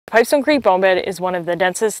Pipestone Creek Bonebed is one of the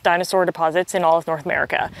densest dinosaur deposits in all of North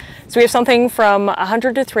America. So we have something from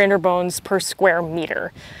 100 to 300 bones per square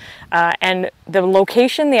meter. And the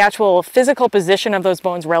location, the actual physical position of those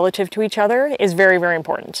bones relative to each other is very, very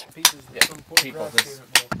important.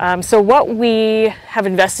 So what we have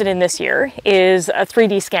invested in this year is a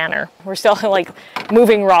 3D scanner. We're still like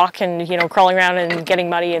moving rock and, you know, crawling around and getting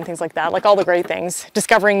muddy and things like that, like all the great things,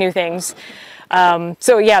 discovering new things.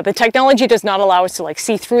 So yeah, the technology does not allow us to like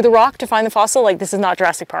see through the rock to find the fossil. Like this is not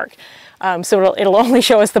Jurassic Park. So it'll only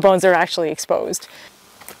show us the bones that are actually exposed.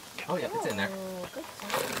 Oh yeah, it's in there.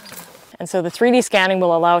 And so the 3D scanning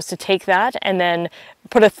will allow us to take that and then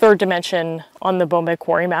put a third dimension on the bonebed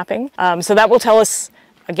quarry mapping. So that will tell us,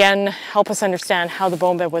 again, help us understand how the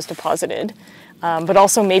bonebed was deposited, but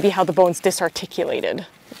also maybe how the bones disarticulated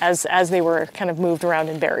as they were kind of moved around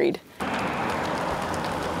and buried.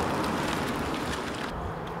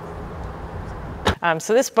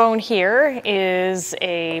 So this bone here is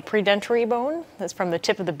a predentary bone. That's from the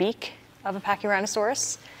tip of the beak of a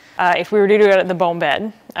Pachyrhinosaurus. If we were to do it at the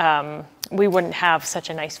bonebed, we wouldn't have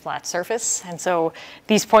such a nice flat surface. And so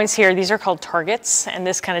these points here, these are called targets, and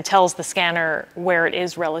this kind of tells the scanner where it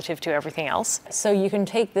is relative to everything else. So you can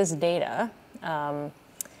take this data and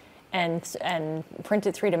print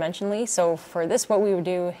it three-dimensionally. So for this, what we would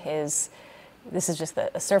do is, this is just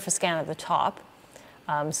a surface scan of the top.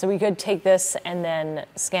 So we could take this and then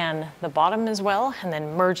scan the bottom as well, and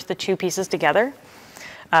then merge the two pieces together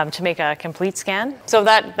to make a complete scan. So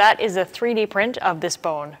that is a 3D print of this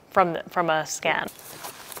bone from a scan.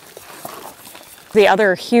 The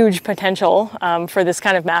other huge potential for this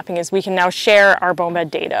kind of mapping is we can now share our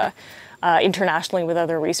bonebed data internationally with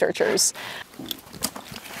other researchers.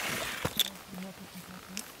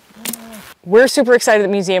 We're super excited at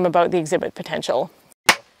the museum about the exhibit potential.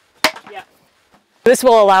 This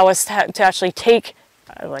will allow us to actually take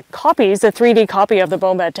like copies, a 3D copy of the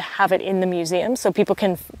bonebed, to have it in the museum so people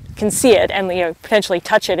can see it and, you know, potentially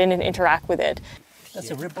touch it and interact with it.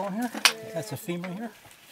 That's a rib bone here. That's a femur here.